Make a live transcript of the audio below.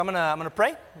I'm gonna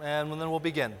pray, and then we'll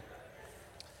begin.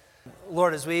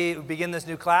 Lord, as we begin this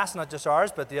new class, not just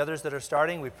ours, but the others that are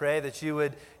starting, we pray that you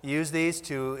would use these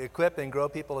to equip and grow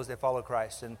people as they follow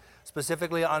Christ, and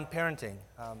specifically on parenting,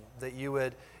 that you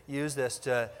would use this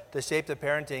to shape the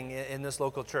parenting in this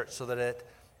local church so that it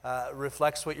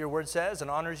reflects what your word says and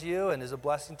honors you and is a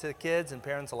blessing to kids and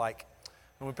parents alike.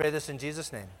 And we pray this in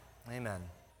Jesus' name. Amen.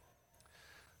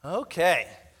 Okay.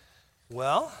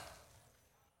 Well,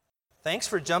 thanks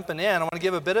for jumping in. I want to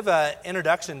give a bit of an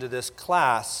introduction to this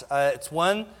class. It's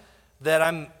one that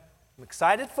I'm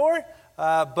excited for,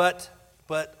 but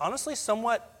honestly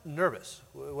somewhat nervous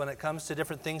when it comes to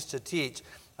different things to teach.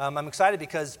 I'm excited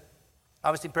because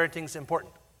obviously parenting is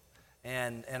important,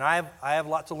 and I have a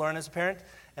lot to learn as a parent,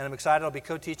 and I'm excited. I'll be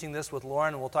co-teaching this with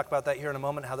Lauren, and we'll talk about that here in a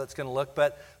moment, how that's going to look.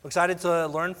 But I'm excited to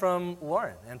learn from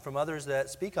Lauren and from others that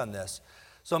speak on this.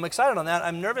 So I'm excited on that.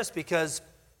 I'm nervous because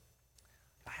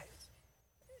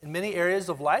in many areas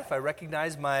of life, I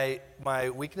recognize my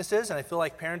weaknesses, and I feel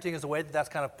like parenting is a way that's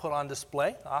kind of put on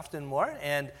display often more.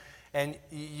 And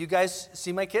you guys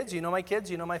see my kids, you know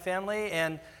my family,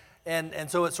 and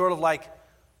so it sort of like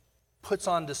puts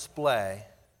on display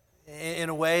in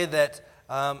a way that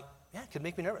it could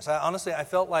make me nervous. Honestly, I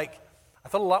felt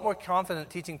a lot more confident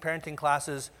teaching parenting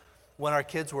classes when our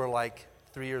kids were like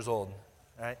 3 years old,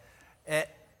 right?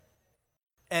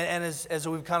 And as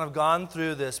we've kind of gone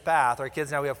through this path, our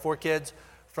kids now, we have 4 kids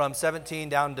from 17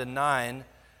 down to 9,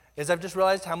 is I've just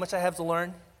realized how much I have to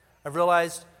learn. I've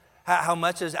realized how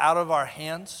much is out of our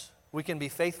hands. We can be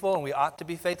faithful, and we ought to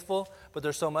be faithful, but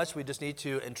there's so much we just need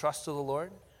to entrust to the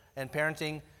Lord. And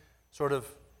parenting sort of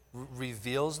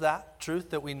reveals that truth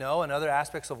that we know in other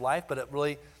aspects of life, but it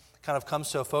really kind of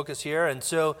comes to a focus here. And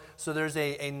so there's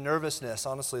a nervousness,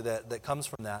 honestly, that comes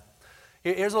from that.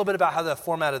 Here's a little bit about how the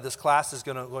format of this class is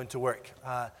going to work.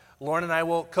 Lauren and I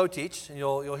will co-teach, and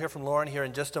you'll hear from Lauren here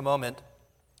in just a moment.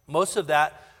 Most of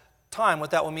that time,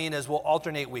 what that will mean is we'll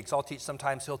alternate weeks. I'll teach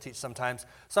sometimes, he'll teach sometimes.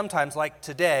 Sometimes, like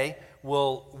today,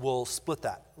 we'll split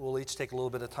that. We'll each take a little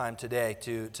bit of time today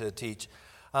to teach.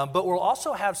 But we'll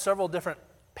also have several different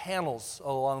panels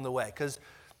along the way, because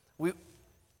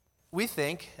we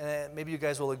think, and maybe you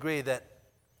guys will agree, that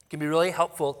it can be really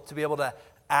helpful to be able to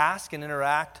ask and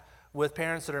interact with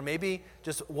parents that are maybe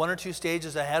just 1 or 2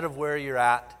 stages ahead of where you're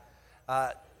at,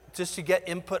 just to get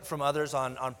input from others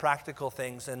on practical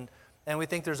things. And we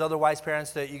think there's other wise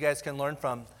parents that you guys can learn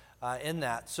from in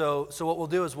that. So what we'll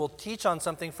do is we'll teach on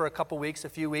something for a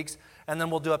few weeks, and then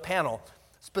we'll do a panel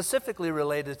specifically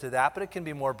related to that, but it can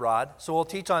be more broad. So we'll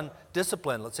teach on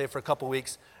discipline, let's say, for a couple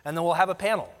weeks, and then we'll have a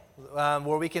panel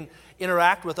where we can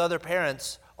interact with other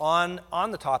parents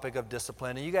on the topic of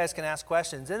discipline, and you guys can ask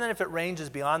questions. And then if it ranges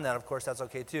beyond that, of course, that's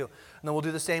okay too. And then we'll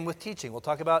do the same with teaching. We'll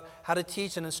talk about how to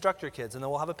teach and instruct your kids, and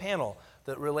then we'll have a panel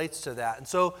that relates to that. And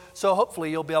so hopefully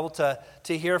you'll be able to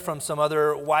hear from some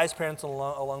other wise parents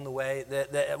along the way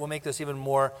that will make this even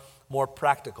more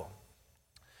practical.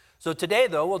 So today,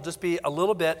 though, will just be a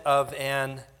little bit of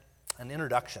an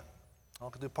introduction. I'll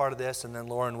do part of this, and then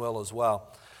Lauren will as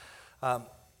well. Let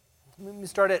me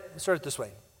start it this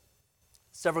way.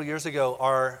 Several years ago,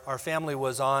 our family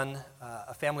was on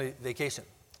a family vacation.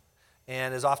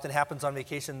 And as often happens on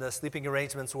vacation, the sleeping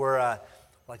arrangements were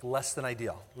like less than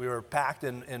ideal. We were packed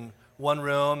in one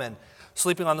room and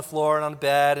sleeping on the floor and on the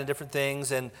bed and different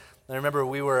things. And I remember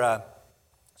Sarah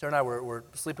and I were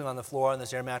sleeping on the floor on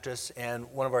this air mattress, and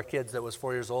one of our kids that was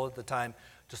 4 years old at the time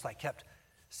just like kept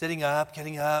sitting up,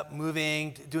 getting up,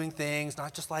 moving, doing things,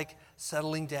 not just like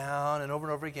settling down and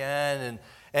over again.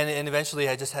 And eventually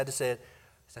I just had to say it.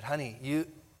 I said, honey, you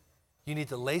need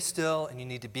to lay still and you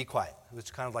need to be quiet. It was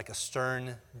kind of like a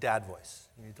stern dad voice.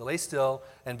 You need to lay still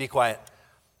and be quiet.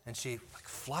 And she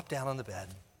flopped down on the bed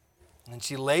and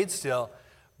she laid still.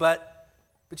 But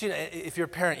you know, if you're a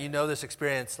parent, you know this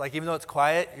experience. Like, even though it's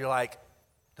quiet, you're like,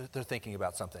 they're thinking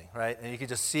about something, right? And you can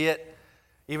just see it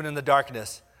even in the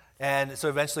darkness. And so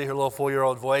eventually her little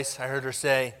 4-year-old voice, I heard her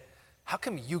say, how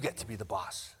come you get to be the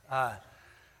boss? What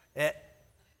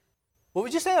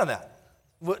would you say on that?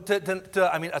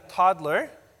 A toddler,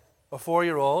 a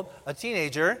 4-year-old, a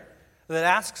teenager that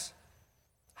asks,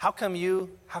 how come you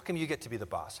get to be the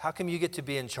boss? How come you get to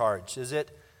be in charge? Is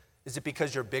it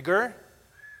because you're bigger?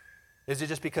 Is it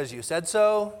just because you said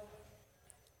so?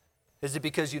 Is it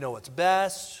because you know what's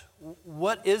best?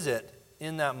 What is it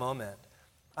in that moment?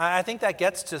 I think that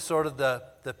gets to sort of the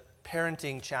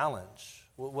parenting challenge.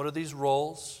 What are these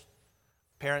roles?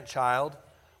 Parent-child.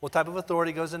 What type of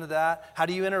authority goes into that? How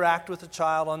do you interact with the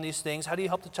child on these things? How do you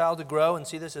help the child to grow and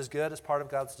see this as good, as part of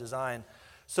God's design?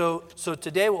 So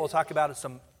today what we'll talk about is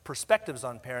some perspectives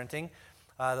on parenting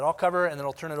that I'll cover, and then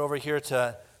I'll turn it over here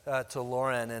to to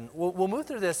Lauren, and we'll move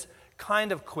through this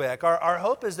kind of quick. Our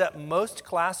hope is that most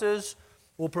classes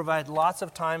will provide lots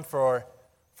of time for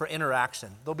interaction.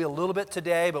 There'll be a little bit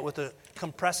today, but with a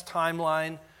compressed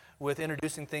timeline, with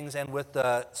introducing things and with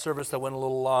the service that went a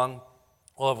little long,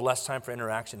 we'll have less time for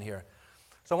interaction here.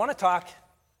 So I want to talk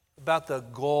about the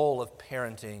goal of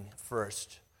parenting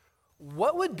first.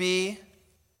 What would be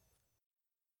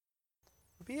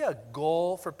a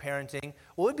goal for parenting?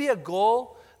 What would be a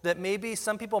goal that maybe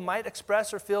some people might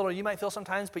express or feel, or you might feel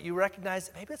sometimes, but you recognize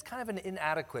that maybe it's kind of an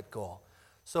inadequate goal?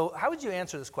 So how would you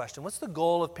answer this question? What's the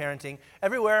goal of parenting?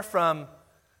 Everywhere from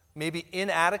maybe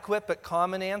inadequate but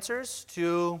common answers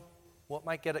to what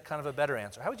might get it kind of a better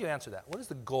answer. How would you answer that? What is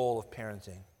the goal of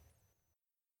parenting?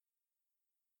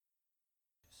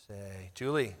 Say,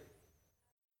 Julie.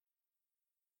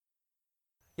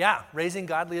 Yeah, raising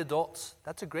godly adults.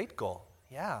 That's a great goal.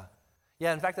 Yeah.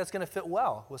 Yeah, in fact, that's going to fit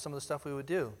well with some of the stuff we would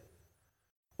do.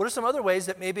 What are some other ways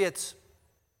that maybe what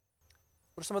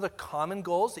are some other common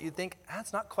goals that you think,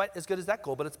 it's not quite as good as that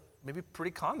goal, but it's maybe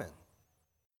pretty common?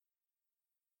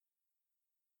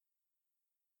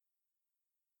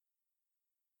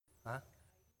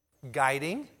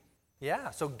 Guiding.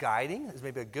 Yeah, so guiding is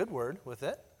maybe a good word with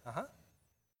it.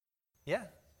 Yeah,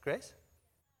 Grace?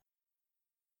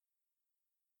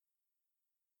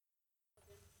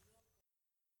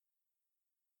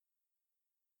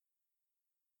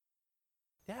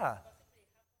 Yeah.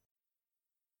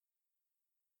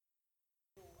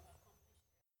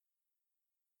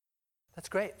 That's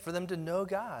great for them to know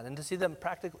God and to see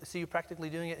you practically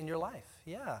doing it in your life.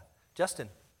 Yeah. Justin.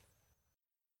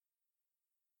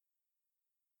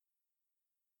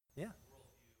 Yeah.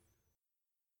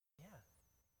 Yeah.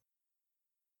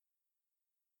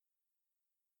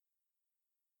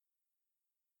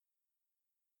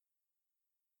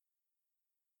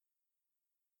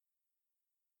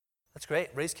 That's great.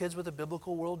 Raise kids with a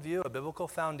biblical worldview, a biblical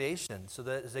foundation, so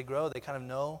that as they grow, they kind of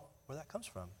know where that comes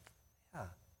from. Yeah.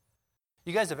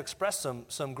 You guys have expressed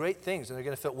some great things, and they're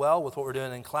going to fit well with what we're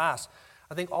doing in class.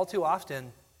 I think all too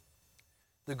often,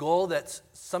 the goal that's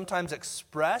sometimes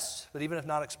expressed, but even if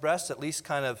not expressed, at least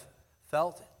kind of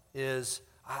felt, is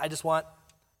I just want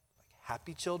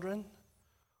happy children,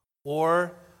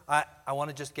 or I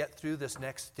want to just get through this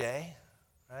next day,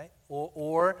 right?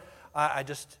 Or I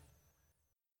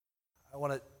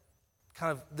want to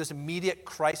kind of this immediate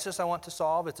crisis I want to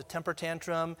solve. It's a temper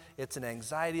tantrum. It's an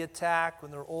anxiety attack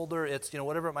when they're older. It's,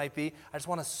 whatever it might be. I just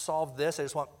want to solve this. I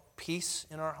just want peace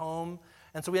in our home.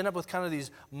 And so we end up with kind of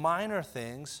these minor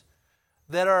things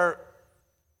that are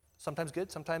sometimes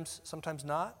good, sometimes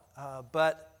not,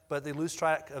 but they lose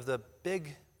track of the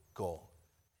big goal.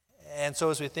 And so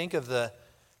as we think of the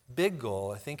big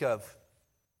goal, I think of,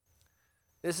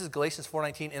 this is Galatians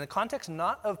 4:19, in the context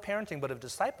not of parenting but of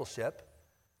discipleship,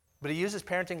 but he uses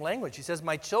parenting language. He says,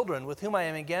 my children, with whom I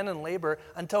am again in labor,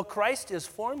 until Christ is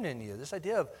formed in you. This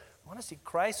idea of, I want to see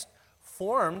Christ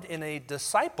formed in a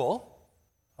disciple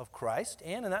of Christ,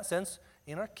 and in that sense,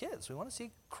 in our kids. We want to see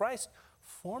Christ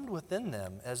formed within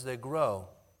them as they grow.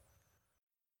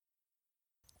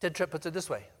 Ted Tripp puts it this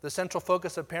way: the central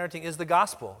focus of parenting is the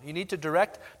gospel. You need to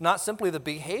direct not simply the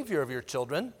behavior of your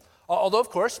children, although, of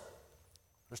course,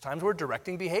 there's times we're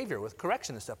directing behavior with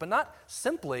correction and stuff, but not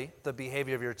simply the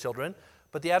behavior of your children,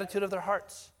 but the attitude of their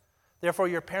hearts. Therefore,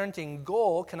 your parenting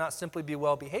goal cannot simply be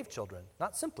well-behaved children.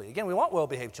 Not simply. Again, we want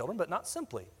well-behaved children, but not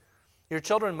simply. Your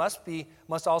children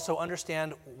must also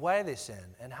understand why they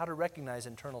sin and how to recognize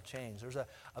internal change. There's a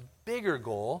bigger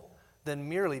goal than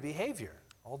merely behavior,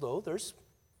 although there's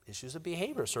issues of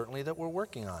behavior, certainly, that we're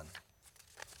working on.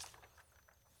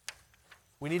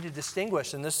 We need to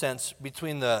distinguish, in this sense,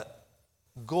 between the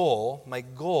goal, my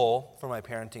goal for my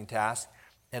parenting task,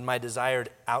 and my desired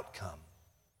outcome.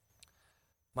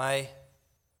 My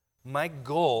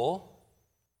goal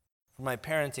for my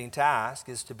parenting task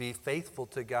is to be faithful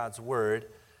to God's word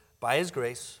by his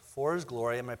grace, for his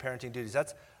glory, and my parenting duties.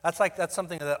 That's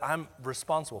something that I'm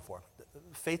responsible for,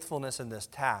 faithfulness in this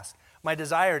task. My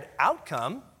desired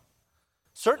outcome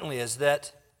certainly is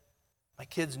that my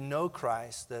kids know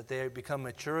Christ, that they become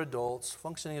mature adults,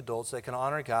 functioning adults that can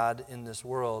honor God in this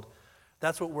world.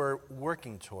 That's what we're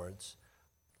working towards.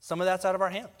 Some of that's out of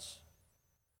our hands,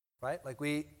 right? Like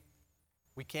we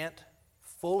can't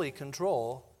fully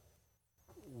control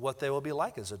what they will be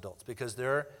like as adults because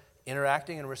they're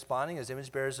interacting and responding as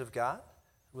image bearers of God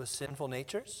with sinful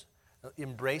natures,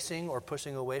 embracing or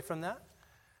pushing away from that.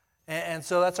 And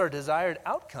so that's our desired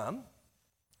outcome,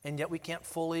 and yet we can't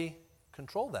fully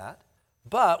control that.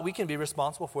 But we can be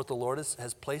responsible for what the Lord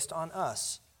has placed on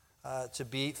us to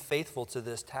be faithful to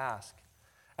this task.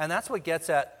 And that's what gets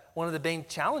at one of the main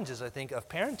challenges, I think, of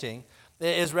parenting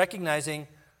is recognizing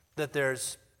that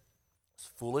there's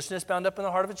foolishness bound up in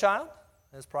the heart of a child,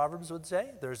 as Proverbs would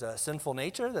say. There's a sinful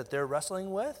nature that they're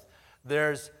wrestling with.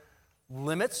 There's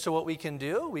limits to what we can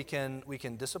do. We can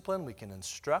discipline, we can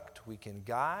instruct, we can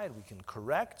guide, we can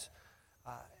correct,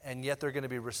 and yet they're going to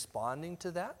be responding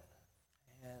to that.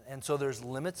 And so there's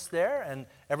limits there, and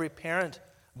every parent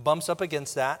bumps up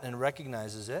against that and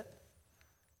recognizes it.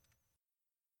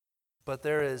 But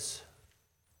there is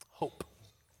hope.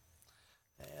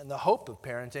 And the hope of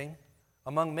parenting,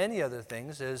 among many other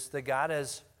things, is that God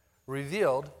has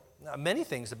revealed many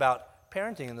things about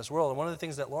parenting in this world. And one of the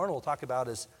things that Lauren will talk about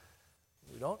is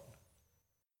we don't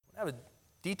have a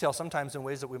detail sometimes in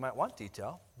ways that we might want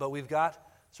detail, but we've got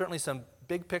certainly some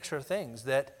big picture things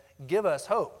that give us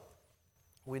hope.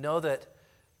 We know that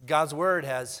God's Word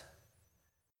has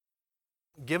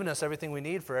given us everything we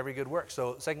need for every good work.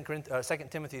 So 2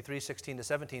 Timothy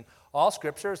 3:16-17, all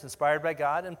Scripture is inspired by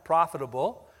God and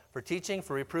profitable for teaching,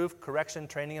 for reproof, correction,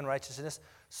 training in righteousness,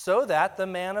 so that the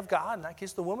man of God, in that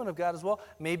case the woman of God as well,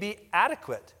 may be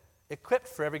adequate, equipped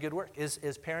for every good work. Is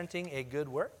parenting a good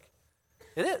work?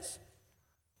 It is.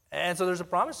 And so there's a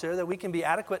promise here that we can be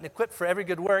adequate and equipped for every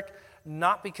good work,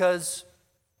 not because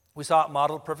we saw it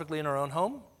modeled perfectly in our own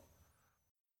home,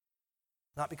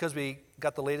 not because we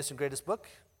got the latest and greatest book,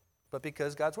 but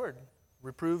because God's Word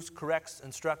reproves, corrects,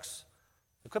 instructs,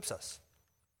 equips us.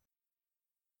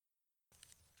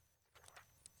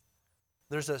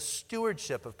 There's a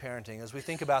stewardship of parenting as we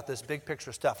think about this big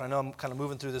picture stuff. I know I'm kind of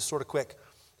moving through this sort of quick.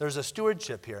 There's a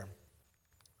stewardship here.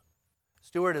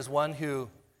 Steward is one who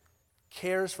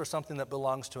cares for something that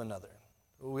belongs to another.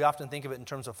 We often think of it in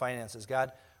terms of finances.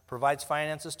 God provides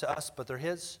finances to us, but they're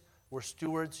His. We're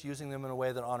stewards, using them in a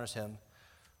way that honors Him.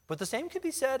 But the same could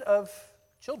be said of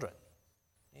children.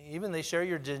 Even they share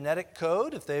your genetic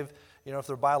code. If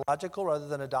they're biological rather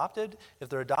than adopted. If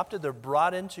they're adopted, they're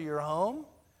brought into your home,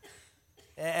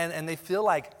 and they feel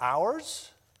like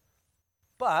ours,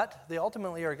 but they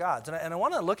ultimately are God's. And I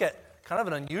want to look at kind of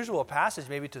an unusual passage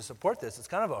maybe to support this. It's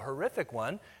kind of a horrific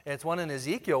one. It's one in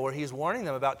Ezekiel where he's warning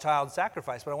them about child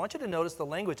sacrifice. But I want you to notice the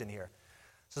language in here.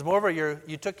 It says, moreover,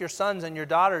 you took your sons and your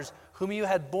daughters, whom you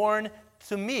had born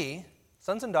to me,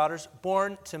 sons and daughters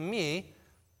born to me,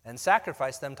 and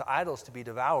sacrificed them to idols to be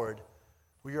devoured.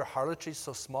 Were your harlotries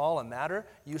so small a matter?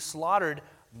 You slaughtered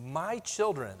my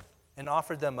children and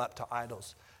offered them up to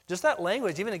idols. Just that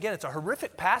language, even again, it's a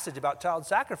horrific passage about child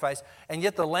sacrifice, and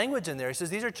yet the language in there, he says,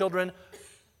 these are children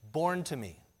born to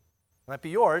me. They might be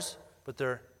yours, but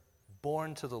they're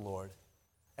born to the Lord.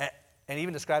 And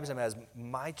even describes them as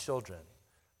my children.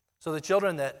 So the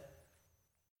children that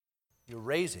you're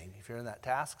raising, if you're in that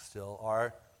task still,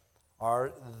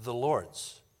 are the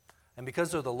Lord's. And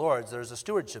because they're the Lord's, there's a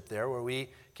stewardship there where we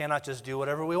cannot just do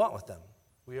whatever we want with them.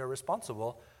 We are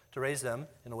responsible to raise them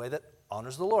in a way that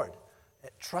honors the Lord,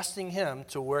 trusting Him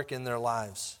to work in their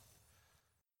lives.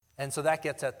 And so that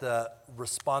gets at the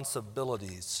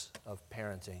responsibilities of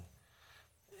parenting.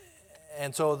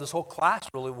 And so this whole class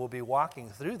really will be walking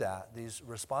through that, these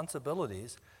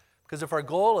responsibilities. Because if our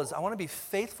goal is, I want to be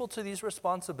faithful to these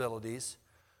responsibilities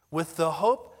with the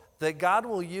hope that God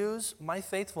will use my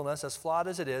faithfulness, as flawed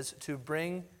as it is, to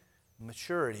bring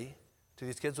maturity to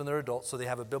these kids when they're adults, so they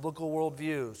have a biblical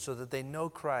worldview, so that they know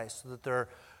Christ, so that they're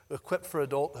equipped for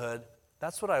adulthood.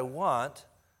 That's what I want,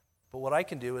 but what I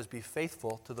can do is be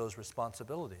faithful to those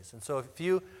responsibilities. And so a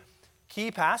few key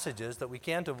passages that we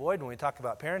can't avoid when we talk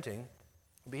about parenting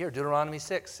will be here. Deuteronomy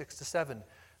 6:6-7.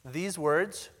 These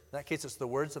words, in that case it's the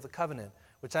words of the covenant,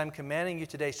 which I'm commanding you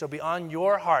today, shall be on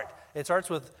your heart. It starts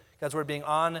with God's word being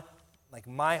on, like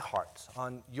my heart,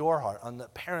 on your heart, on the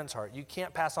parent's heart. You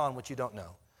can't pass on what you don't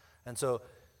know. And so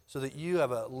that you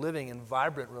have a living and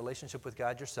vibrant relationship with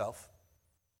God yourself,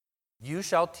 you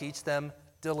shall teach them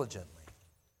diligently.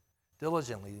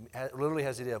 Diligently. It literally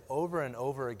has the idea of over and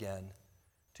over again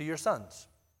to your sons.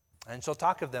 And shall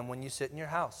talk of them when you sit in your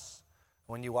house,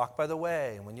 when you walk by the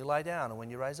way, and when you lie down, and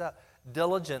when you rise up.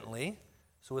 Diligently,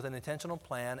 so with an intentional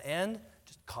plan, and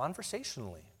just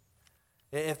conversationally.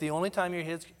 If the only time your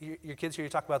kids hear you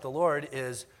talk about the Lord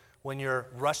is when you're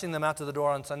rushing them out to the door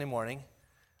on Sunday morning,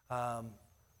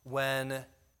 when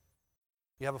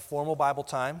you have a formal Bible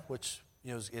time, which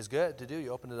is good to do, you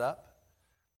open it up,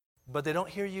 but they don't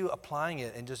hear you applying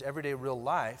it in just everyday real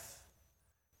life,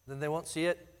 then they won't see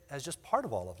it as just part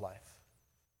of all of life.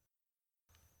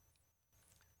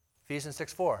 Ephesians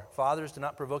 6:4, fathers, do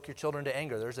not provoke your children to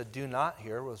anger. There's a do not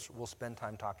here, which we'll spend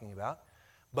time talking about.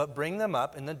 But bring them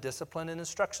up in the discipline and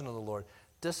instruction of the Lord,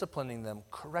 disciplining them,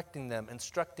 correcting them,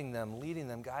 instructing them, leading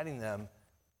them, guiding them.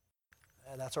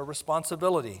 And that's our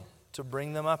responsibility. to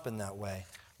bring them up in that way,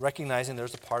 recognizing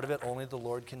there's a part of it only the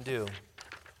Lord can do.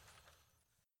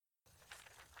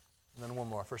 And then one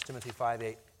more, 1 Timothy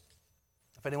 5:8.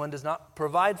 If anyone does not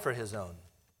provide for his own,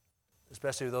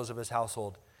 especially those of his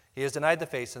household, he has denied the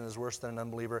faith and is worse than an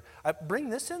unbeliever. I bring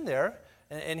this in there,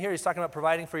 and here he's talking about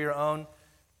providing for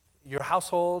your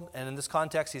household, and in this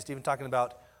context, he's even talking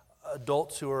about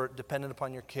adults who are dependent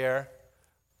upon your care.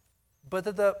 But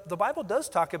the Bible does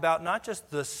talk about not just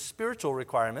the spiritual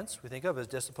requirements we think of as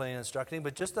disciplining and instructing,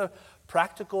 but just the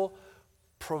practical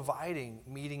providing,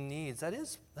 meeting needs. That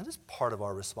is part of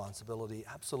our responsibility,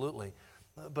 absolutely.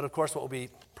 But of course, what we'll be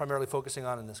primarily focusing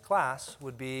on in this class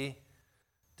would be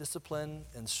discipline,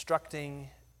 instructing,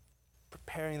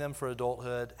 preparing them for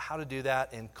adulthood, how to do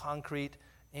that in concrete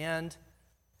and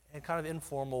in kind of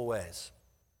informal ways.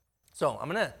 So I'm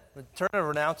going to turn it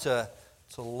over now to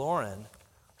Lauren.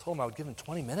 I told him I would give him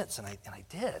 20 minutes, and I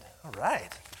did. All right.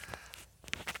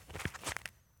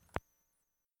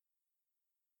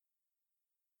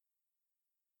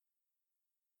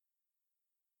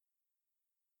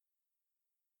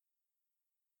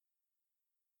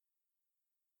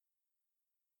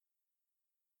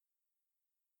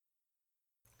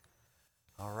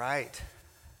 All right.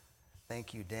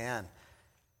 Thank you, Dan.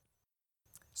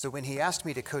 So when he asked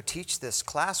me to co-teach this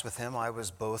class with him, I was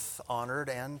both honored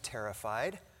and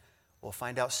terrified. We'll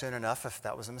find out soon enough if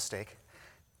that was a mistake.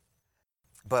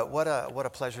 But what a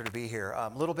pleasure to be here.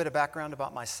 A little bit of background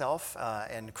about myself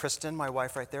and Kristen, my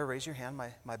wife right there. Raise your hand,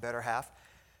 my better half.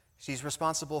 She's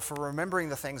responsible for remembering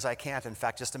the things I can't. In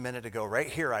fact, just a minute ago, right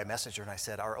here, I messaged her and I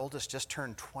said, our oldest just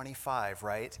turned 25,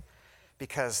 right?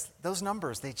 Because those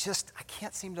numbers, I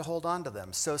can't seem to hold on to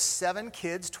them. So 7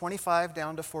 kids, 25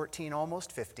 down to 14,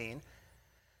 almost 15.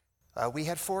 We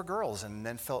had 4 girls and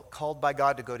then felt called by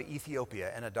God to go to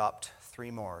Ethiopia and adopt 3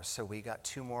 more. So we got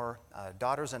 2 more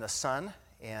daughters and a son,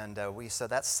 and so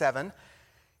that's 7.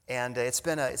 And it's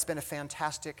been a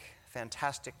fantastic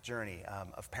journey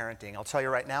of parenting. I'll tell you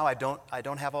right now, I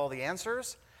don't have all the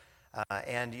answers.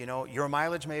 And your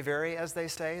mileage may vary, as they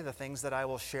say. The things that I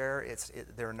will share,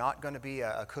 they're not going to be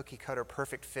a cookie-cutter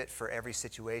perfect fit for every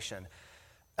situation,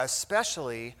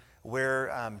 especially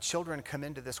where children come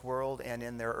into this world and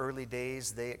in their early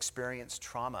days they experience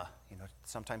trauma.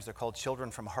 Sometimes they're called children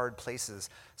from hard places.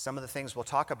 Some of the things we'll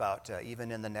talk about,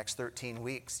 even in the next 13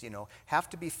 weeks, have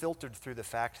to be filtered through the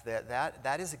fact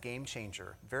that is a game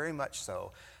changer, very much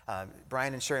so.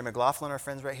 Brian and Sherry McLaughlin are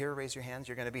friends right here. Raise your hands.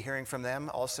 You're going to be hearing from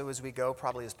them also as we go,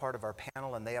 probably as part of our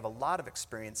panel, and they have a lot of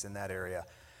experience in that area.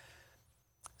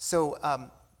 So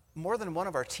more than one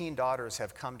of our teen daughters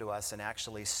have come to us and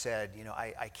actually said,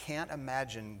 I can't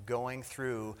imagine going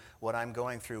through what I'm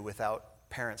going through without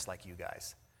parents like you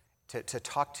guys to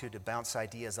talk to bounce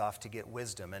ideas off, to get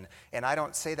wisdom. And I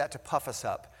don't say that to puff us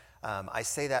up. I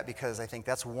say that because I think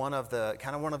that's one of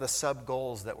the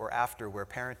sub-goals that we're after where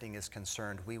parenting is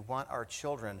concerned. We want our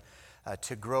children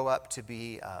to grow up to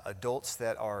be adults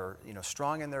that are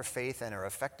strong in their faith and are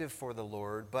effective for the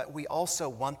Lord, but we also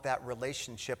want that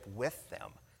relationship with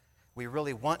them. We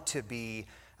really want to be,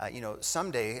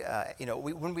 someday,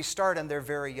 when we start and they're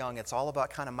very young, it's all about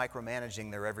kind of micromanaging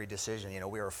their every decision.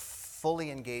 We are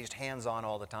fully engaged, hands-on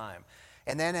all the time.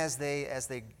 And then as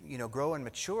they grow and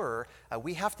mature,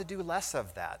 we have to do less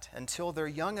of that until they're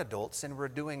young adults, and we're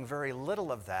doing very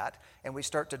little of that, and we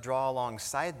start to draw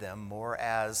alongside them more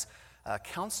as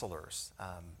counselors,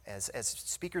 as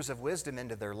speakers of wisdom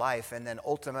into their life, and then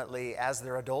ultimately as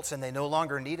they're adults and they no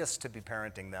longer need us to be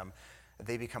parenting them,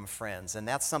 they become friends. And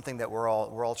that's something that we're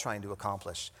all trying to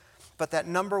accomplish. But that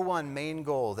number one main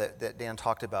goal that Dan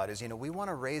talked about is, we want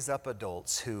to raise up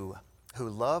adults who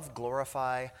love,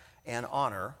 glorify, and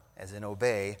honor, as in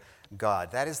obey,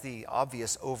 God. That is the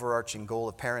obvious overarching goal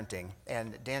of parenting.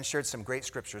 And Dan shared some great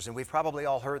scriptures, and we've probably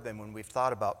all heard them when we've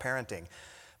thought about parenting.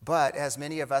 But as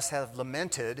many of us have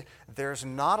lamented, there's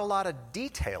not a lot of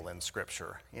detail in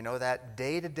Scripture. That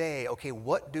day-to-day, okay,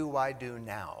 what do I do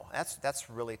now? That's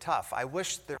really tough. I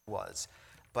wish there was,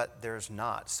 but there's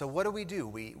not. So what do?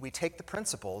 We take the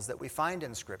principles that we find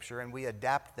in Scripture and we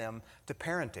adapt them to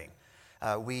parenting.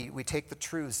 We take the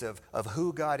truths of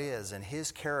who God is and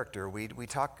His character. We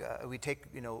take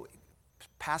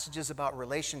passages about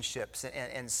relationships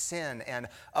and sin and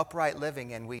upright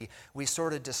living, and we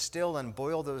sort of distill and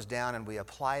boil those down and we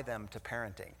apply them to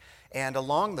parenting. And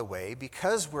along the way,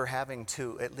 because we're having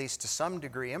to, at least to some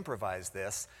degree, improvise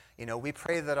this, we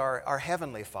pray that our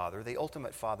Heavenly Father, the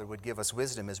ultimate Father, would give us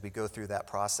wisdom as we go through that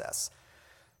process.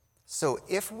 So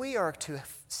if we are to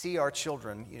see our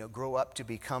children, grow up to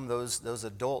become those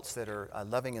adults that are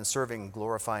loving and serving,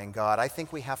 glorifying God, I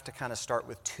think we have to kind of start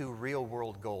with two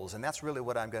real-world goals, and that's really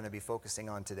what I'm going to be focusing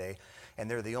on today.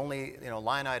 And they're the only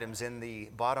line items in the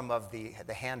bottom of the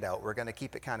handout. We're going to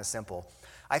keep it kind of simple.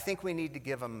 I think we need to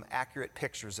give them accurate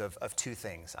pictures of two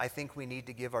things. I think we need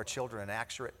to give our children an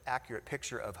accurate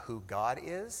picture of who God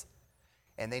is,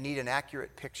 and they need an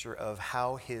accurate picture of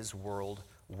how His world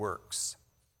works.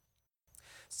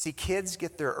 See, kids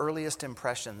get their earliest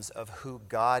impressions of who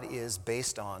God is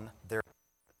based on their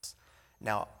lives.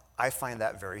 Now, I find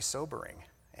that very sobering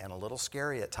and a little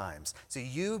scary at times. So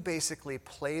you basically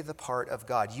play the part of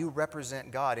God. You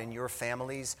represent God in your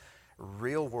family's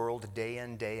real world, day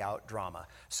in, day out drama.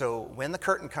 So when the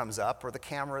curtain comes up or the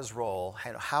cameras roll,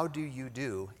 how do you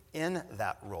do in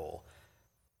that role?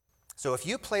 So if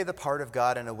you play the part of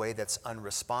God in a way that's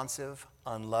unresponsive,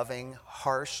 unloving,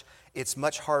 harsh, it's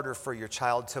much harder for your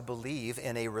child to believe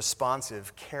in a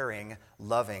responsive, caring,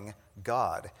 loving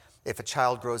God. If a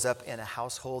child grows up in a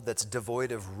household that's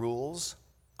devoid of rules,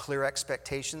 clear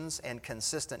expectations, and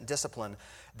consistent discipline,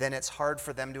 then it's hard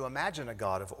for them to imagine a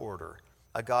God of order,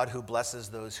 a God who blesses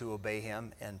those who obey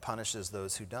Him and punishes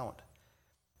those who don't.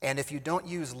 And if you don't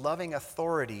use loving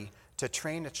authority to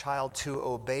train a child to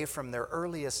obey from their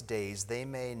earliest days, they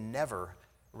may never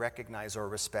recognize or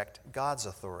respect God's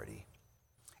authority.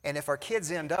 And if our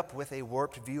kids end up with a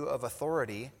warped view of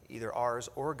authority, either ours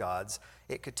or God's,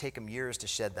 it could take them years to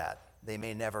shed that. They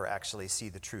may never actually see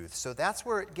the truth. So that's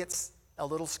where it gets a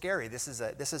little scary. This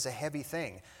is a heavy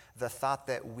thing, the thought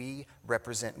that we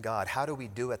represent God. How do we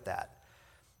do at that?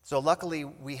 So luckily,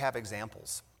 we have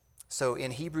examples. So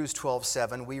in Hebrews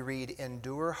 12:7, we read,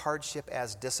 "Endure hardship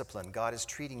as discipline. God is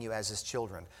treating you as His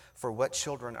children. For what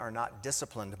children are not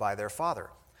disciplined by their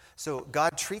father?" So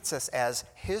God treats us as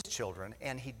His children,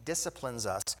 and He disciplines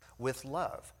us with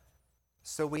love.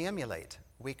 So we emulate,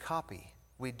 we copy,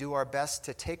 we do our best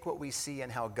to take what we see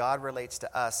and how God relates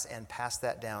to us and pass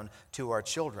that down to our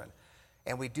children.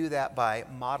 And we do that by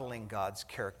modeling God's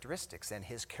characteristics and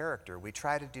His character. We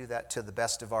try to do that to the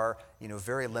best of our,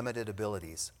 very limited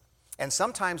abilities. And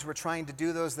sometimes we're trying to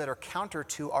do those that are counter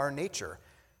to our nature.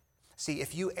 See,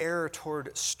 if you err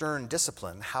toward stern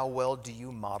discipline, how well do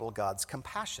you model God's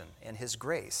compassion and His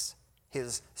grace,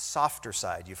 His softer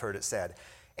side, you've heard it said.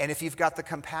 And if you've got the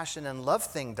compassion and love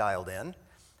thing dialed in,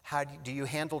 how do you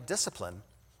handle discipline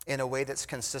in a way that's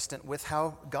consistent with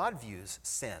how God views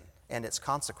sin and its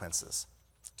consequences?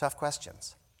 Tough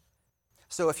questions.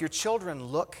 So if your children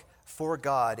look for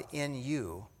God in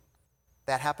you,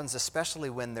 that happens especially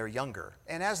when they're younger.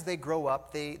 And as they grow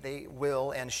up, they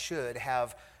will and should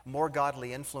have more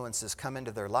godly influences come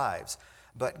into their lives.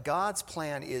 But God's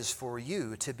plan is for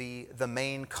you to be the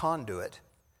main conduit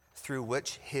through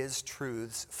which His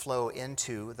truths flow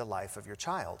into the life of your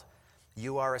child.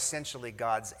 You are essentially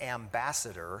God's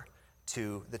ambassador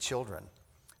to the children.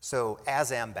 So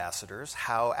as ambassadors,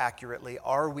 how accurately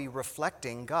are we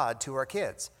reflecting God to our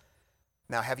kids?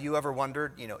 Now, have you ever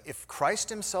wondered, if Christ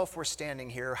Himself were standing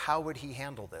here, how would He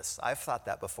handle this? I've thought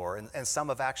that before, and some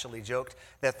have actually joked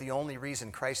that the only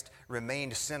reason Christ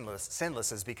remained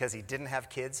sinless is because He didn't have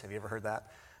kids. Have you ever heard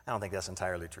that? I don't think that's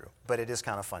entirely true, but it is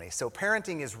kind of funny. So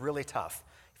parenting is really tough,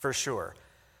 for sure.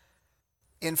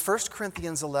 In 1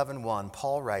 Corinthians 11:1,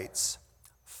 Paul writes,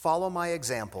 "Follow my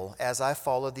example as I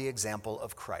follow the example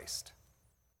of Christ."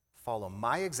 Follow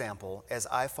my example as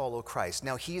I follow Christ.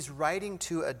 Now, he's writing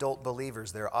to adult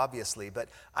believers there, obviously, but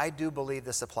I do believe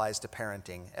this applies to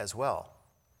parenting as well.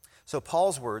 So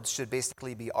Paul's words should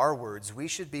basically be our words. We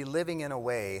should be living in a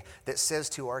way that says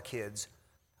to our kids,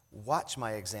 watch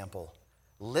my example,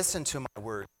 listen to my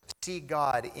words, see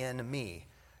God in me.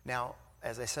 Now,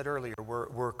 as I said earlier,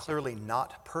 we're clearly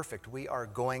not perfect. We are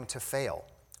going to fail.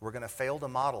 We're going to fail to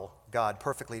model God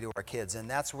perfectly to our kids, and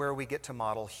that's where we get to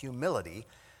model humility,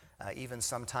 even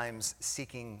sometimes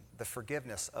seeking the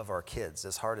forgiveness of our kids,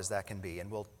 as hard as that can be. And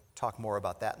we'll talk more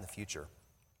about that in the future.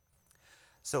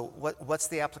 So what's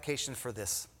the application for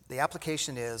this? The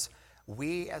application is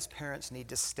we as parents need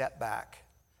to step back,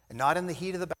 and not in the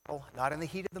heat of the battle, not in the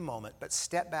heat of the moment, but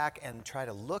step back and try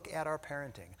to look at our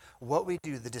parenting, what we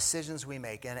do, the decisions we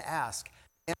make, and ask,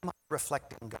 am I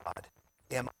reflecting God?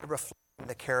 Am I reflecting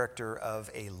the character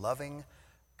of a loving,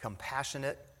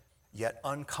 compassionate, yet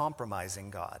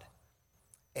uncompromising God?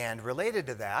 And related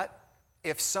to that,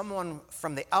 if someone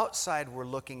from the outside were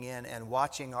looking in and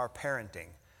watching our parenting,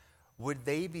 would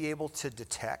they be able to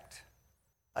detect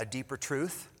a deeper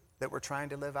truth that we're trying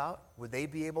to live out? Would they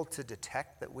be able to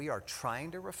detect that we are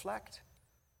trying to reflect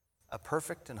a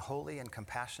perfect and holy and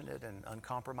compassionate and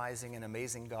uncompromising and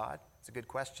amazing God? It's a good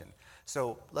question.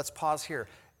 So let's pause here.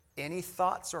 Any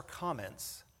thoughts or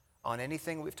comments on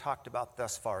anything we've talked about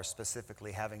thus far,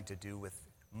 specifically having to do with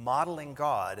modeling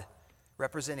God,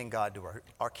 representing God to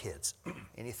our kids?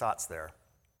 Any thoughts there?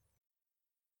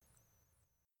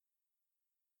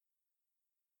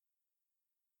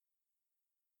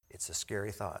 It's a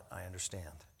scary thought, I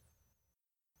understand.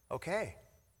 Okay,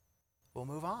 we'll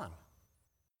move on.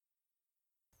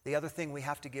 The other thing we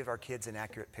have to give our kids an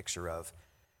accurate picture of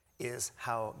is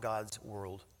how God's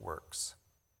world works.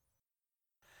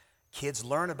 Kids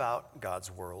learn about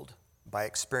God's world by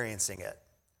experiencing it.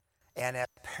 And as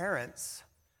parents,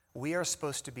 we are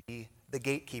supposed to be the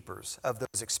gatekeepers of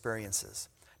those experiences.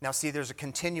 Now, see, there's a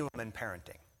continuum in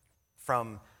parenting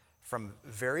from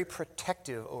very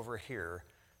protective over here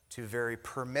to very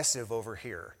permissive over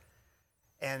here.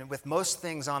 And with most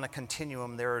things on a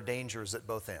continuum, there are dangers at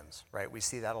both ends, right? We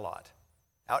see that a lot.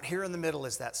 Out here in the middle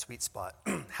is that sweet spot.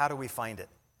 How do we find it?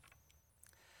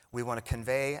 We want to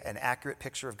convey an accurate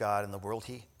picture of God and the world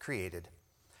He created,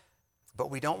 but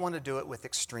we don't want to do it with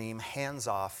extreme,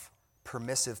 hands-off,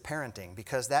 permissive parenting,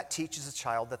 because that teaches a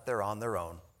child that they're on their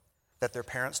own, that their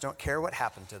parents don't care what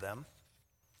happened to them.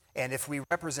 And if we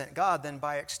represent God, then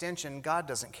by extension, God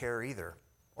doesn't care either,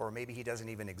 or maybe He doesn't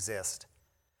even exist.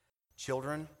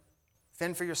 Children,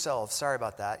 fend for yourselves. Sorry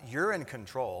about that. You're in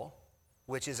control,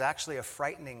 which is actually a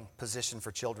frightening position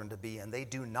for children to be in. They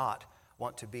do not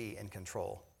want to be in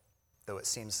control, though it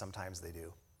seems sometimes they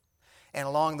do. And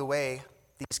along the way,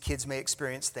 these kids may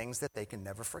experience things that they can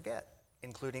never forget,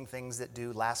 including things that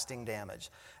do lasting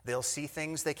damage. They'll see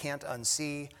things they can't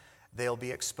unsee. They'll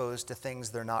be exposed to things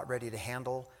they're not ready to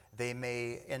handle. They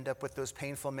may end up with those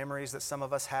painful memories that some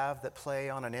of us have that play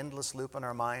on an endless loop in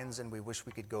our minds, and we wish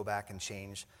we could go back and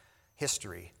change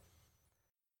history.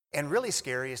 And really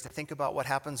scary is to think about what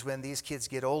happens when these kids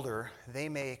get older. They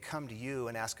may come to you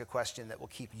and ask a question that will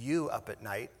keep you up at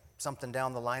night, something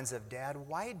down the lines of, Dad,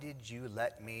 why did you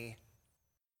let me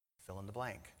fill in the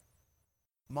blank?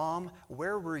 Mom,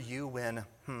 where were you when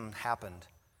happened?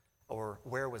 Or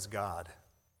where was God?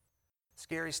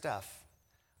 Scary stuff.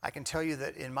 I can tell you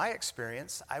that in my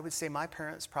experience, I would say my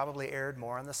parents probably erred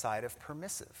more on the side of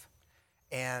permissive.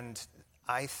 And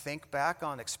I think back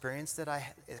on experiences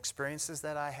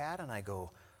that I had, and I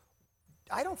go,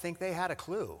 I don't think they had a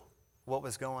clue what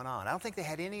was going on. I don't think they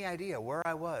had any idea where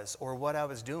I was or what I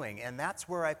was doing. And that's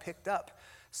where I picked up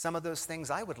some of those things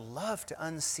I would love to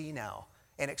unsee now,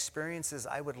 and experiences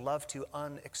I would love to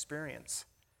unexperience.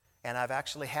 And I've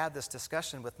actually had this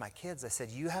discussion with my kids. I said,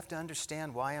 you have to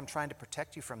understand why I'm trying to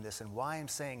protect you from this and why I'm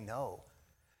saying no.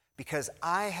 Because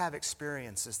I have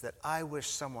experiences that I wish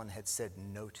someone had said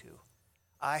no to.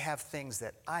 I have things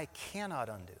that I cannot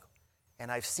undo.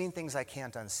 And I've seen things I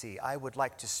can't unsee. I would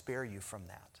like to spare you from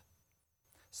that.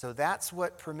 So that's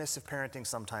what permissive parenting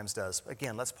sometimes does.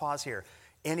 Again, let's pause here.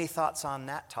 Any thoughts on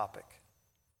that topic?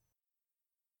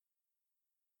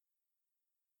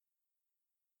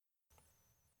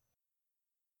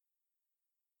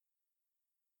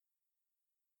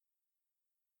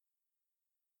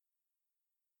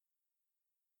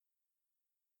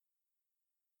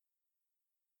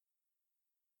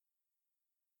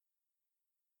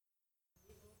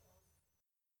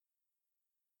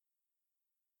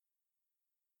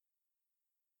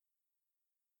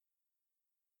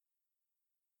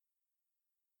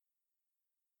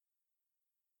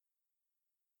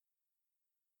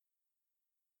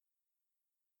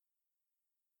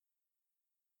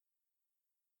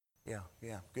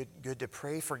 Yeah. Good to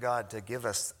pray for God to give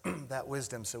us that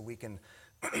wisdom so we can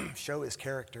show His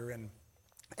character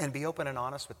and be open and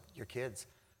honest with your kids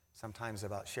sometimes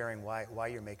about sharing why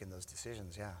you're making those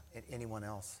decisions. Yeah. Anyone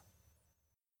else?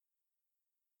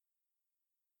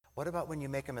 What about when you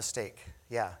make a mistake?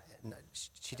 Yeah.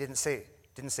 She didn't say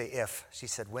if, she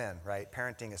said when, right?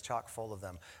 Parenting is chock full of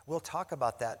them. We'll talk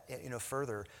about that,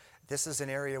 further. This is an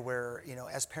area where,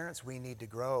 as parents, we need to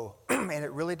grow. And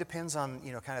it really depends on,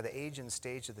 kind of the age and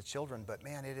stage of the children. But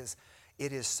man,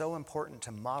 it is so important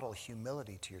to model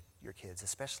humility to your kids,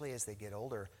 especially as they get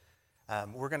older.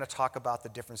 We're going to talk about the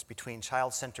difference between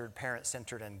child-centered,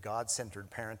 parent-centered, and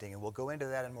God-centered parenting. And we'll go into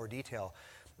that in more detail.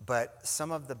 But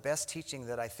some of the best teaching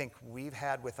that I think we've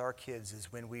had with our kids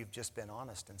is when we've just been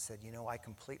honest and said, I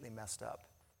completely messed up.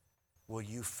 Will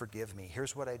you forgive me?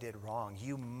 Here's what I did wrong.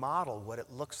 You model what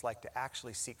it looks like to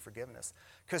actually seek forgiveness.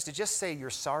 Because to just say you're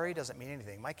sorry doesn't mean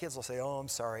anything. My kids will say, oh, I'm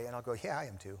sorry. And I'll go, yeah, I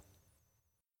am too.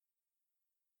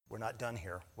 We're not done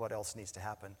here. What else needs to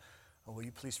happen? Oh, will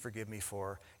you please forgive me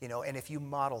for, and if you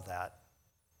model that,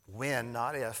 when,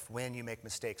 not if, when you make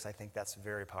mistakes, I think that's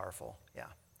very powerful. Yeah.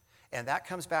 And that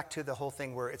comes back to the whole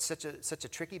thing where it's such a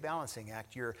tricky balancing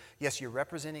act. You're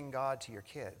representing God to your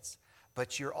kids,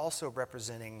 but you're also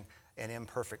representing an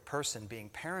imperfect person being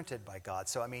parented by God.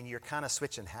 So, I mean, you're kind of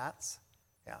switching hats.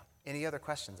 Yeah. Any other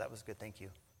questions? That was good. Thank you.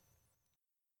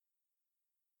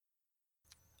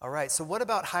 All right. So what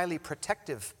about highly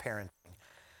protective parenting?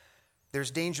 There's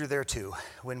danger there too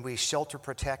when we shelter,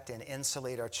 protect, and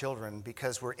insulate our children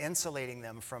because we're insulating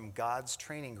them from God's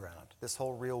training ground, this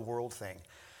whole real world thing.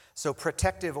 So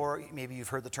protective, or maybe you've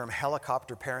heard the term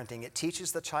helicopter parenting, it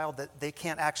teaches the child that they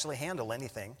can't actually handle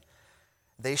anything.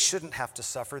 They shouldn't have to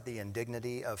suffer the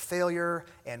indignity of failure,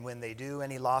 and when they do,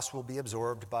 any loss will be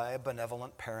absorbed by a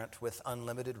benevolent parent with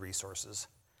unlimited resources.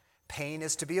 Pain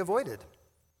is to be avoided.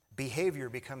 Behavior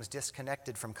becomes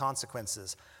disconnected from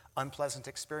consequences. Unpleasant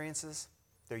experiences,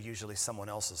 they're usually someone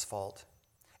else's fault.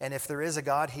 And if there is a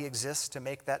God, he exists to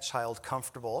make that child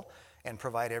comfortable and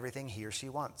provide everything he or she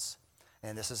wants.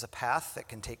 And this is a path that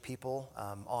can take people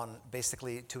on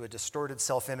basically to a distorted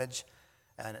self-image,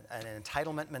 an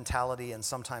entitlement mentality, and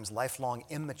sometimes lifelong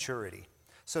immaturity.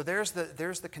 So there's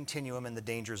the continuum and the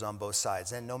dangers on both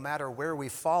sides. And no matter where we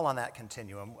fall on that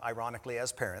continuum, ironically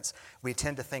as parents, we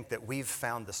tend to think that we've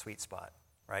found the sweet spot,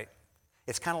 right?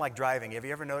 It's kind of like driving. Have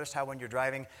you ever noticed how when you're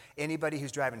driving, anybody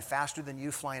who's driving faster than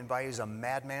you flying by you is a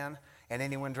madman, and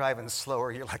anyone driving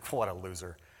slower, you're like, what a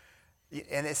loser.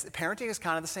 And parenting is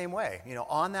kind of the same way. You know,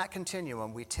 on that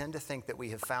continuum, we tend to think that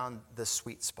we have found the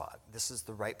sweet spot. This is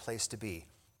the right place to be.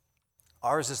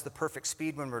 Ours is the perfect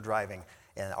speed when we're driving,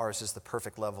 and ours is the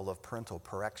perfect level of parental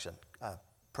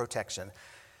protection.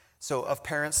 So of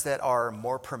parents that are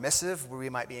more permissive, we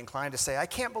might be inclined to say, I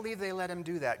can't believe they let him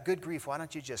do that. Good grief, why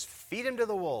don't you just feed him to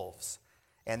the wolves?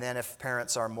 And then if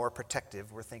parents are more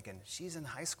protective, we're thinking, she's in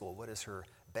high school. What is her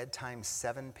bedtime,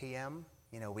 7 p.m.?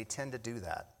 You know, we tend to do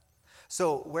that.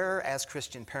 So where, as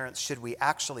Christian parents, should we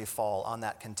actually fall on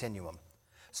that continuum?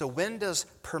 So when does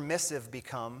permissive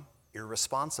become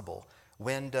irresponsible?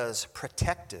 When does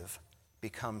protective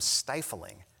become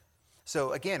stifling?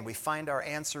 So again, we find our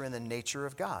answer in the nature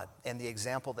of God and the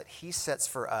example that he sets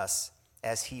for us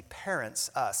as he parents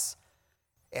us.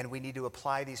 And we need to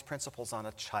apply these principles on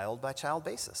a child-by-child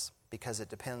basis because it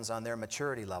depends on their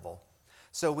maturity level.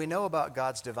 So we know about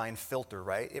God's divine filter,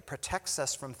 right? It protects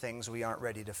us from things we aren't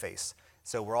ready to face.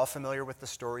 So we're all familiar with the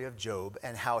story of Job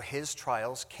and how his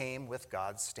trials came with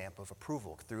God's stamp of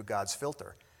approval through God's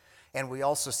filter. And we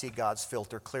also see God's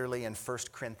filter clearly in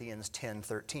 1 Corinthians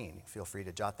 10:13. Feel free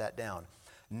to jot that down.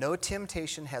 No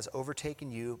temptation has overtaken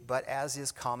you, but as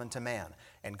is common to man,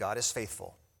 and God is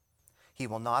faithful. He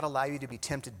will not allow you to be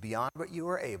tempted beyond what you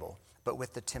are able, but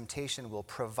with the temptation will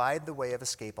provide the way of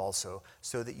escape also,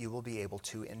 so that you will be able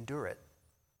to endure it.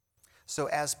 So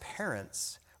as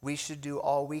parents, we should do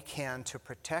all we can to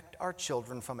protect our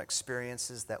children from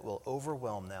experiences that will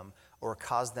overwhelm them or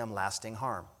cause them lasting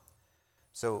harm.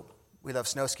 So we love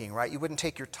snow skiing, right? You wouldn't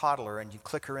take your toddler and you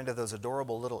click her into those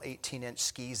adorable little 18-inch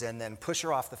skis and then push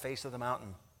her off the face of the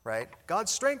mountain, right?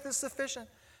 God's strength is sufficient.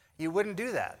 You wouldn't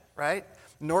do that, right?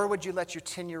 Nor would you let your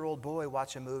 10-year-old boy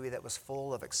watch a movie that was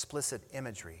full of explicit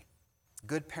imagery.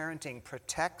 Good parenting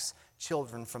protects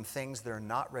children from things they're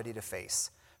not ready to face,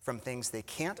 from things they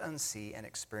can't unsee and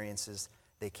experiences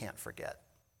they can't forget.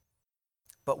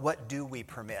 But what do we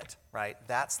permit, right?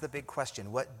 That's the big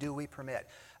question. What do we permit?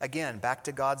 Again, back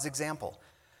to God's example.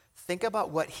 Think about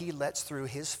what he lets through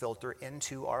his filter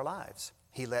into our lives.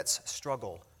 He lets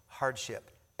struggle,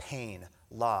 hardship, pain,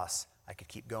 loss. I could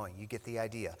keep going. You get the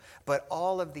idea. But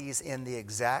all of these in the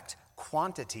exact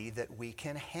quantity that we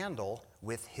can handle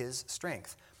with his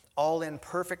strength. All in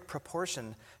perfect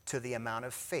proportion to the amount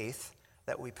of faith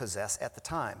that we possess at the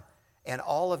time. And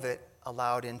all of it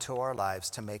allowed into our lives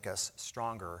to make us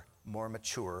stronger, more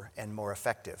mature, and more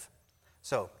effective.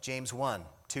 So, James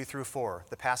 1:2-4,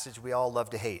 the passage we all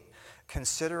love to hate.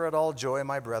 Consider it all joy,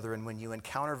 my brethren, when you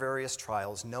encounter various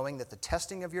trials, knowing that the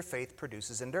testing of your faith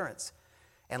produces endurance.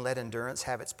 And let endurance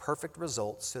have its perfect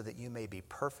result, so that you may be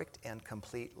perfect and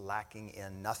complete, lacking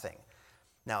in nothing.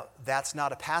 Now, that's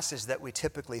not a passage that we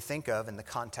typically think of in the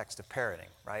context of parenting,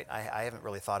 right? I haven't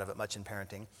really thought of it much in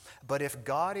parenting. But if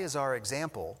God is our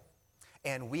example,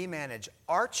 and we manage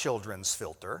our children's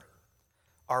filter,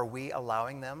 are we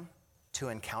allowing them to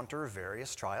encounter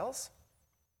various trials?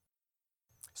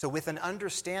 So with an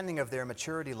understanding of their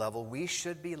maturity level, we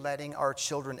should be letting our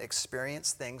children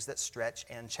experience things that stretch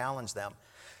and challenge them.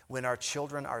 When our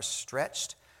children are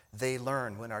stretched, they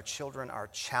learn. When our children are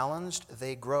challenged,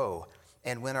 they grow.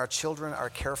 And when our children are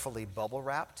carefully bubble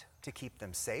wrapped to keep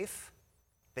them safe,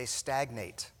 they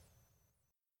stagnate.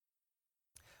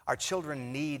 Our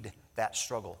children need that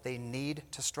struggle. They need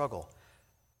to struggle.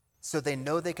 so they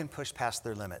know they can push past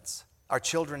their limits. Our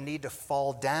children need to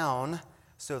fall down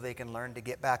so they can learn to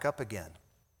get back up again.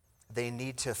 They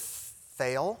need to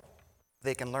fail.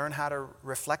 They can learn how to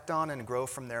reflect on and grow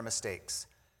from their mistakes.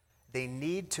 They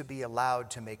need to be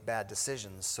allowed to make bad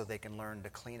decisions so they can learn to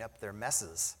clean up their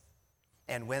messes.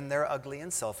 And when they're ugly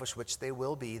and selfish, which they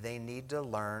will be, they need to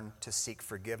learn to seek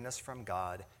forgiveness from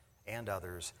God and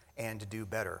others and to do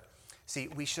better. See,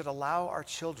 we should allow our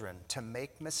children to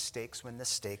make mistakes when the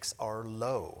stakes are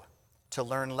low, to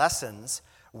learn lessons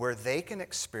where they can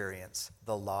experience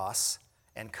the loss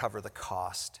and cover the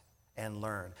cost and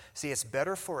learn. See, it's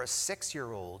better for a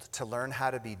 6-year-old to learn how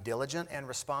to be diligent and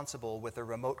responsible with a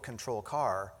remote control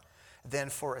car than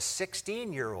for a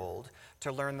 16-year-old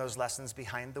to learn those lessons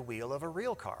behind the wheel of a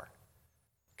real car.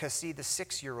 Because, see, the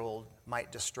 6-year-old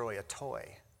might destroy a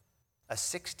toy. A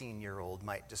 16-year-old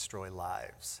might destroy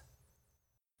lives.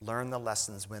 Learn the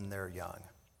lessons when they're young.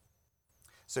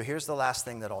 So here's the last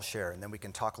thing that I'll share, and then we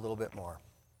can talk a little bit more.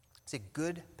 See,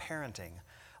 good parenting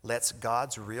lets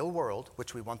God's real world,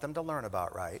 which we want them to learn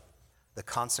about, right? The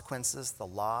consequences, the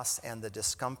loss, and the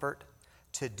discomfort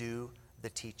to do the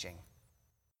teaching.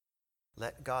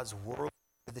 Let God's world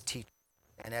do the teaching.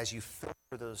 And as you filter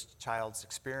those child's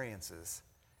experiences,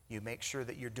 you make sure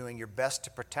that you're doing your best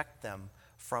to protect them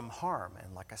from harm.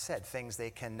 And like I said, things they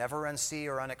can never unsee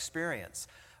or unexperience.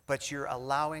 But you're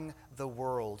allowing the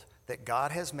world that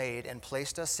God has made and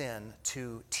placed us in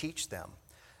to teach them.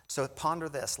 So ponder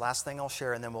this, last thing I'll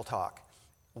share, and then we'll talk.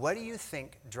 What do you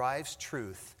think drives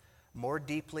truth more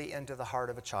deeply into the heart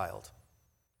of a child?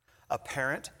 A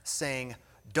parent saying,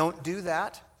 "Don't do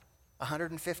that,"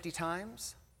 150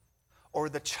 times? Or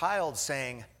the child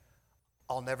saying,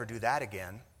 "I'll never do that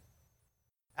again,"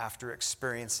 after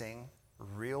experiencing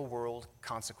real world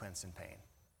consequence and pain?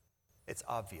 It's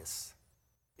obvious.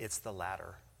 It's the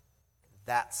latter.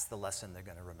 That's the lesson they're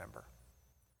going to remember.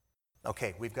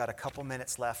 Okay, we've got a couple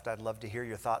minutes left. I'd love to hear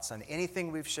your thoughts on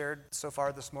anything we've shared so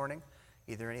far this morning,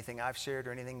 either anything I've shared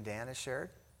or anything Dan has shared.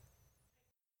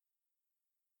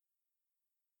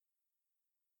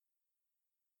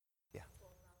 Yeah.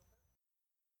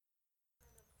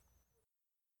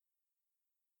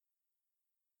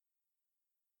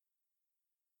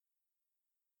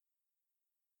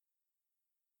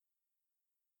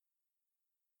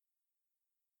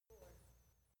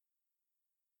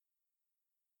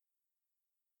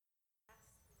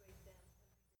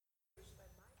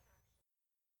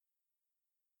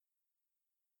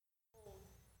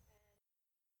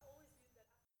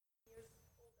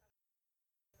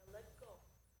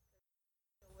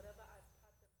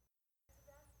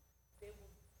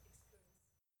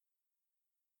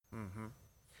 Mm-hmm.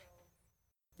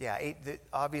 Yeah,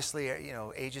 obviously,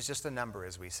 age is just a number,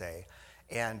 as we say.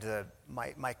 And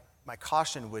my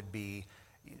caution would be,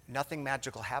 nothing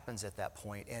magical happens at that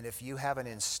point. And if you haven't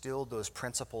instilled those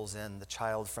principles in the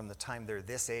child from the time they're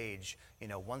this age,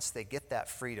 once they get that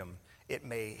freedom, it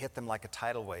may hit them like a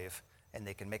tidal wave, and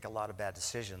they can make a lot of bad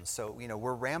decisions. So,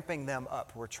 we're ramping them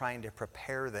up. We're trying to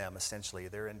prepare them, essentially.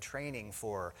 They're in training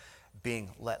for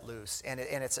being let loose. And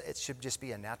it should just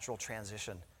be a natural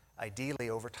transition. Ideally,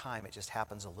 over time, it just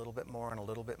happens a little bit more and a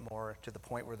little bit more to the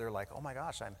point where they're like, "Oh my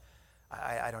gosh,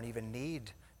 I don't even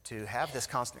need to have this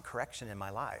constant correction in my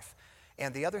life."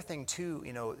 And the other thing too,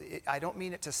 I don't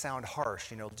mean it to sound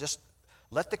harsh, just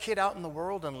let the kid out in the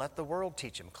world and let the world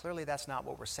teach him. Clearly, that's not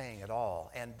what we're saying at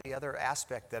all. And the other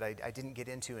aspect that I didn't get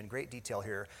into in great detail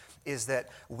here is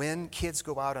that when kids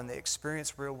go out and they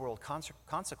experience real world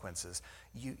consequences,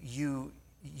 you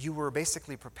were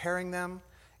basically preparing them.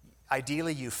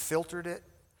 Ideally, you filtered it.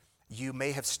 You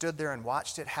may have stood there and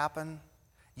watched it happen.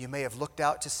 You may have looked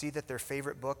out to see that their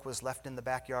favorite book was left in the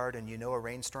backyard and a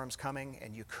rainstorm's coming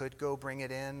and you could go bring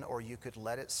it in, or you could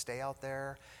let it stay out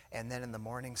there and then in the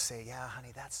morning say, "Yeah,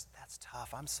 honey, that's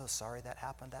tough. I'm so sorry that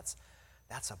happened.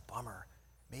 That's a bummer.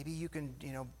 Maybe you can,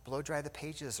 blow dry the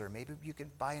pages, or maybe you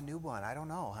could buy a new one. I don't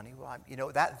know, honey." Well,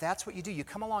 that's what you do. You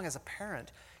come along as a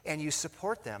parent and you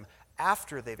support them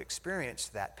after they've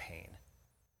experienced that pain.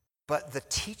 But the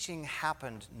teaching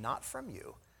happened not from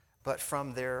you, but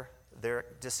from their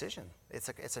decision.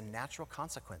 It's a natural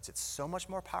consequence. It's so much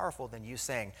more powerful than you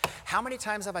saying, "How many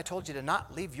times have I told you to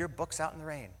not leave your books out in the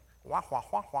rain?" Wah, wah,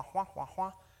 wah, wah, wah, wah,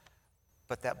 wah.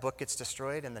 But that book gets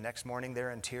destroyed, and the next morning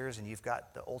they're in tears, and you've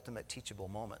got the ultimate teachable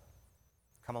moment.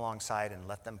 Come alongside and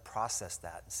let them process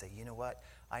that and say, "You know what?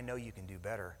 I know you can do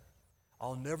better.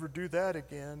 I'll never do that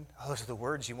again." Oh, those are the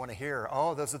words you want to hear.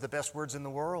 Oh, those are the best words in the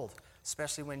world,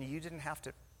 especially when you didn't have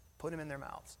to put them in their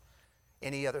mouths.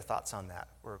 Any other thoughts on that?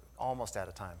 We're almost out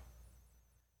of time.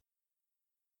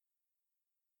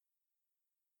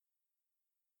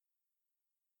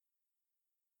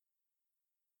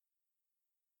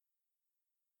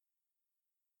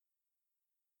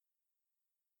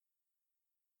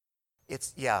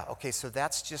 Okay, so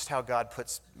that's just how God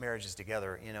puts marriages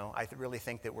together. I really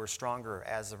think that we're stronger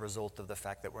as a result of the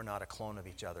fact that we're not a clone of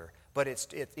each other. But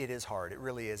it is hard, it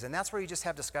really is. And that's where you just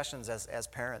have discussions as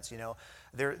parents,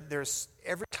 There's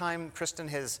every time Kristen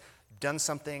has done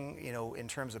something, in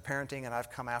terms of parenting, and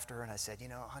I've come after her and I said,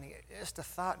 honey, just a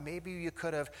thought, maybe you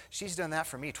could have. She's done that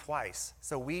for me twice.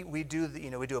 So we do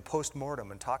a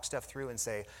post-mortem and talk stuff through and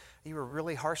say, you were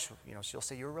really harsh, she'll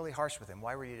say, you were really harsh with him.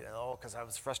 Why were you? Oh, because I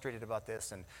was frustrated about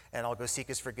this, and I'll go seek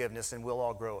his forgiveness, and we'll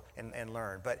all grow and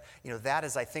learn. But, that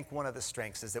is, I think, one of the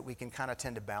strengths is that we can kind of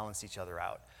tend to balance each other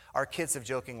out. Our kids have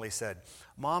jokingly said,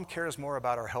 Mom cares more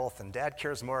about our health and Dad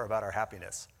cares more about our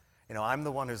happiness. I'm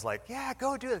the one who's like, yeah,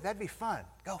 go do it. That'd be fun.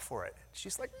 Go for it.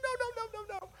 She's like,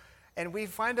 no. And we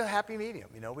find a happy medium.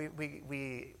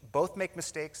 We both make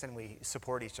mistakes and we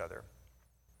support each other.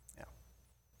 Yeah.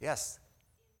 Yes.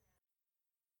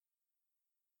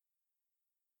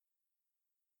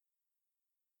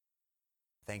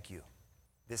 Thank you.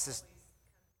 This is...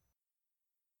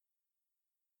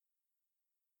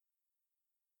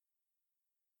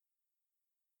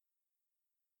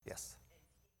 Yes.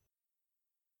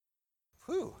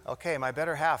 Whew. Okay, my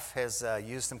better half has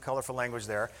used some colorful language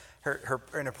there.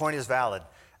 Her point is valid.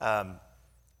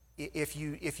 If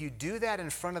you do that in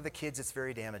front of the kids, it's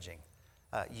very damaging.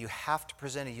 You have to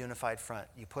present a unified front.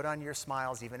 You put on your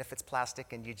smiles, even if it's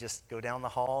plastic, and you just go down the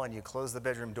hall and you close the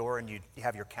bedroom door and you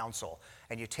have your counsel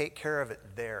and you take care of it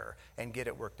there and get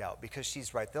it worked out. Because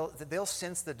she's right. They'll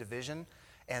sense the division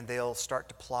and they'll start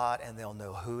to plot and they'll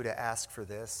know who to ask for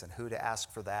this and who to ask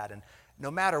for that. And no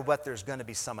matter what, there's going to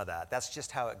be some of that. That's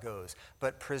just how it goes.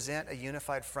 But present a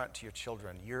unified front to your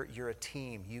children. You're a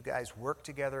team. You guys work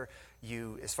together.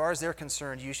 As far as they're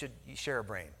concerned, you share a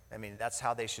brain. I mean, that's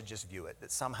how they should just view it.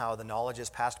 That somehow the knowledge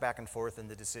is passed back and forth and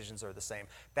the decisions are the same.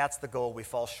 That's the goal. We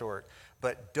fall short.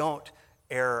 But don't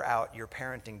air out your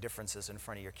parenting differences in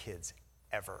front of your kids,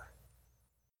 ever.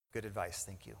 Good advice.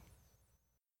 Thank you.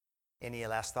 Any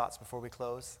last thoughts before we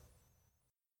close?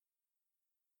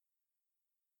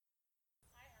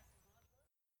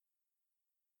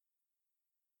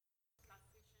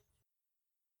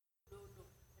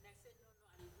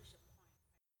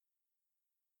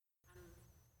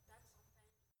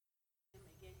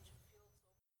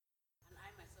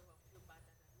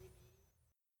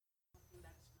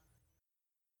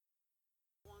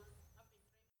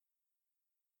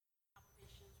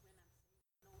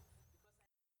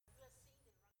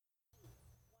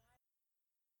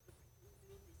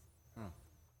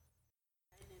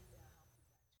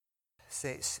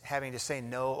 Having to say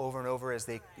no over and over as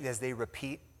they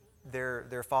repeat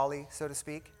their folly, so to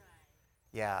speak.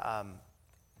 Yeah,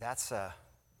 that's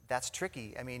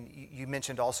tricky. I mean, you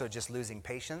mentioned also just losing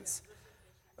patience.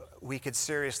 We could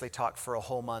seriously talk for a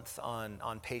whole month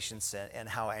on patience and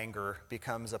how anger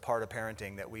becomes a part of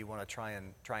parenting that we want to try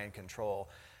and control.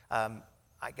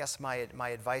 I guess my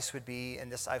advice would be,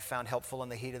 and this I've found helpful in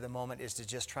the heat of the moment, is to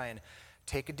just try and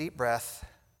take a deep breath,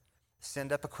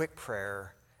 send up a quick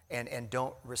prayer, and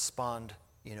don't respond,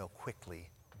 quickly.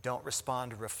 Don't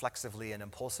respond reflexively and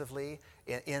impulsively.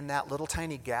 In that little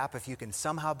tiny gap, if you can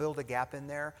somehow build a gap in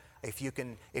there, if you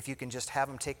can just have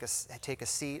them take a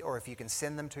seat, or if you can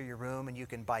send them to your room and you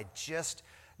can buy just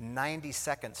 90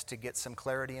 seconds to get some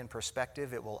clarity and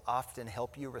perspective, it will often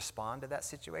help you respond to that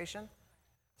situation.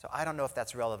 So I don't know if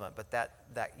that's relevant, but that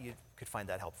you could find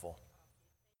that helpful.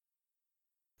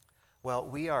 Well,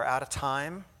 we are out of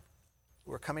time.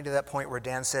 We're coming to that point where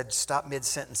Dan said, stop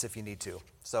mid-sentence if you need to.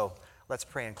 So let's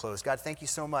pray and close. God, thank you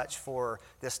so much for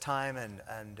this time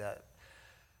and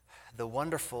the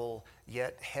wonderful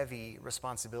yet heavy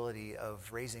responsibility of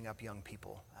raising up young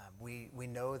people. We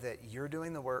know that you're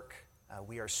doing the work.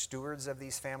 We are stewards of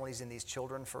these families and these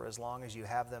children for as long as you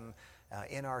have them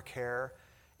in our care,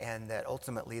 and that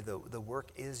ultimately the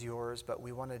work is yours, but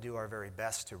we want to do our very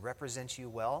best to represent you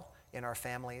well in our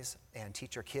families and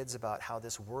teach our kids about how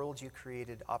this world you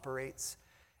created operates,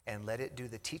 and let it do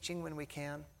the teaching when we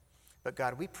can. But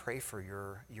God, we pray for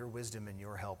your wisdom and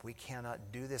your help. We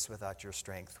cannot do this without your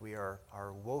strength. We are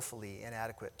woefully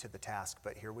inadequate to the task,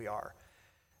 but here we are.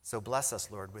 So bless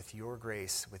us, Lord, with your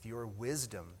grace, with your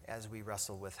wisdom as we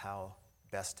wrestle with how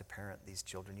best to parent these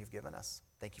children you've given us.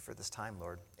 Thank you for this time,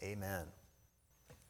 Lord. Amen.